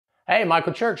Hey,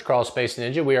 Michael Church, Crawl Space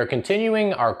Ninja. We are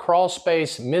continuing our crawl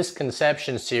space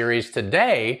misconception series.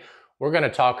 Today, we're going to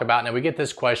talk about, now we get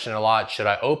this question a lot, should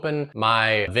I open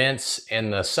my vents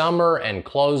in the summer and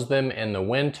close them in the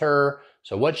winter?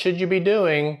 So what should you be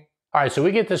doing? All right, so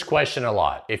we get this question a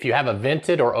lot. If you have a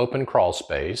vented or open crawl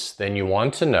space, then you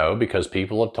want to know, because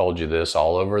people have told you this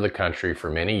all over the country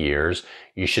for many years,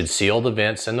 you should seal the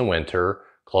vents in the winter,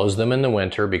 close them in the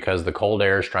winter because the cold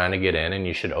air is trying to get in, and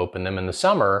you should open them in the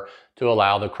summer to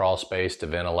allow the crawl space to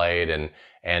ventilate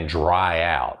and dry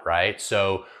out, right?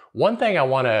 So one thing I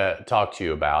want to talk to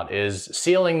you about is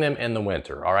sealing them in the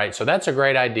winter, all right? So that's a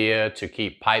great idea to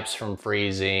keep pipes from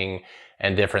freezing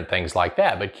and different things like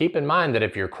that. But keep in mind that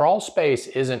if your crawl space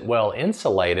isn't well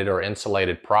insulated or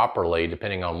insulated properly,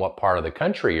 depending on what part of the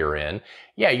country you're in,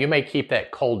 yeah, you may keep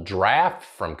that cold draft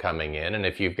from coming in. And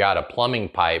if you've got a plumbing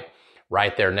pipe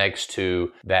right there next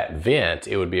to that vent,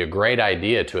 it would be a great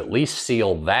idea to at least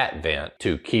seal that vent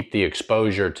to keep the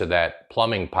exposure to that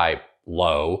plumbing pipe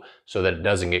low so that it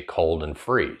doesn't get cold and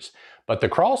freeze. But the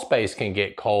crawl space can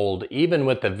get cold even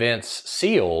with the vents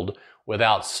sealed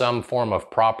without some form of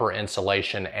proper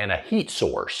insulation and a heat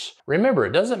source. Remember,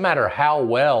 it doesn't matter how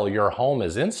well your home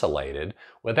is insulated,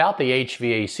 without the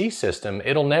HVAC system,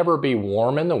 it'll never be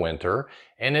warm in the winter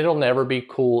and it'll never be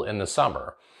cool in the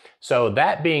summer. So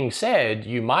that being said,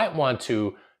 you might want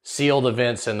to seal the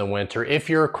vents in the winter if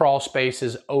your crawl space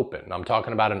is open. I'm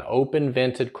talking about an open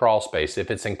vented crawl space. If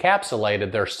it's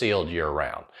encapsulated, they're sealed year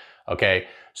round. Okay,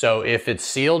 so if it's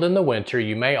sealed in the winter,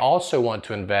 you may also want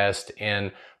to invest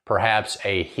in perhaps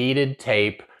a heated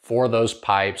tape for those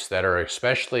pipes that are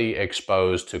especially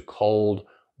exposed to cold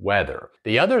weather.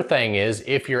 The other thing is,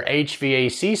 if your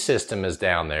HVAC system is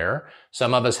down there,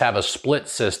 some of us have a split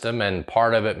system and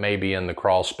part of it may be in the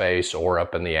crawl space or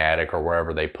up in the attic or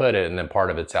wherever they put it, and then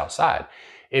part of it's outside.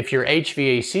 If your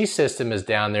HVAC system is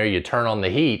down there, you turn on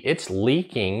the heat, it's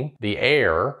leaking the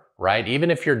air, right? Even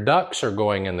if your ducts are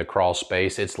going in the crawl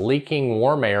space, it's leaking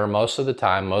warm air most of the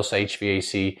time. Most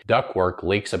HVAC ductwork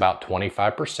leaks about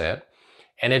 25%,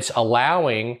 and it's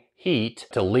allowing heat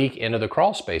to leak into the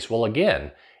crawl space. Well,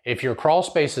 again, if your crawl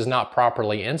space is not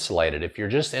properly insulated, if you're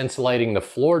just insulating the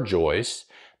floor joists,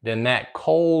 then that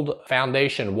cold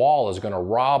foundation wall is going to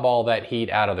rob all that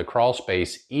heat out of the crawl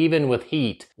space, even with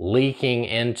heat leaking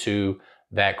into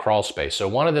that crawl space. So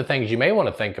one of the things you may want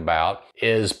to think about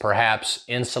is perhaps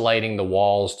insulating the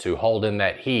walls to hold in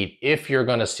that heat if you're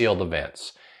going to seal the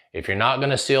vents. If you're not going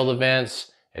to seal the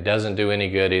vents, it doesn't do any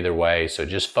good either way. So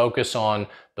just focus on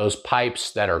those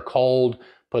pipes that are cold.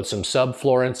 Put some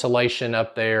subfloor insulation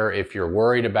up there if you're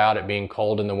worried about it being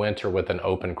cold in the winter with an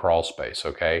open crawl space,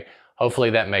 okay? Hopefully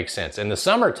that makes sense. In the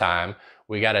summertime,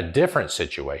 we got a different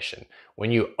situation.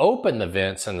 When you open the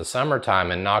vents in the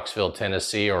summertime in Knoxville,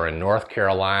 Tennessee, or in North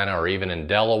Carolina, or even in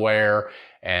Delaware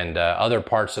and other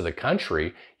parts of the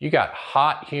country, you got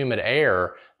hot, humid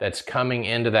air that's coming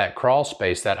into that crawl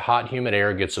space. That hot, humid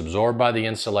air gets absorbed by the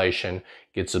insulation,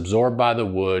 gets absorbed by the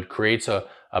wood, creates a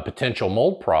potential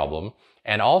mold problem.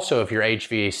 And also, if your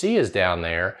HVAC is down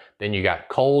there, then you got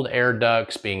cold air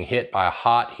ducts being hit by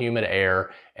hot, humid air,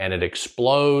 and it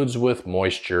explodes with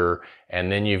moisture.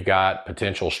 And then you've got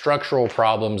potential structural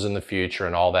problems in the future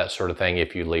and all that sort of thing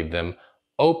if you leave them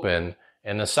open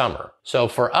in the summer. So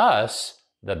for us,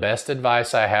 the best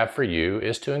advice I have for you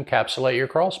is to encapsulate your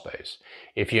crawl space.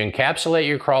 If you encapsulate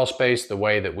your crawl space the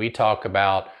way that we talk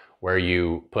about, where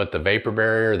you put the vapor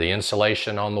barrier, the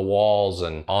insulation on the walls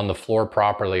and on the floor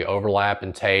properly, overlap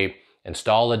and tape,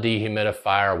 install a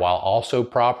dehumidifier while also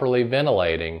properly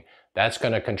ventilating, that's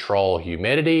going to control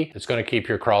humidity. It's going to keep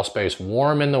your crawl space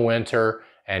warm in the winter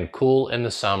and cool in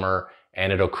the summer,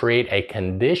 and it'll create a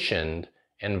conditioned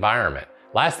environment.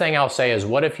 Last thing I'll say is,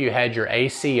 what if you had your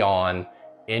AC on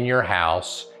in your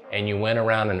house and you went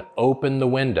around and opened the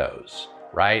windows,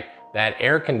 right? That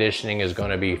air conditioning is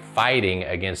going to be fighting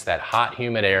against that hot,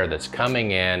 humid air that's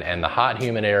coming in, and the hot,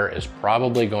 humid air is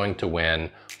probably going to win,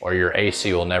 or your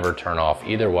AC will never turn off.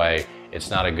 Either way, it's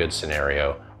not a good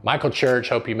scenario. Michael Church,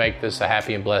 hope you make this a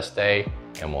happy and blessed day,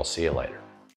 and we'll see you later.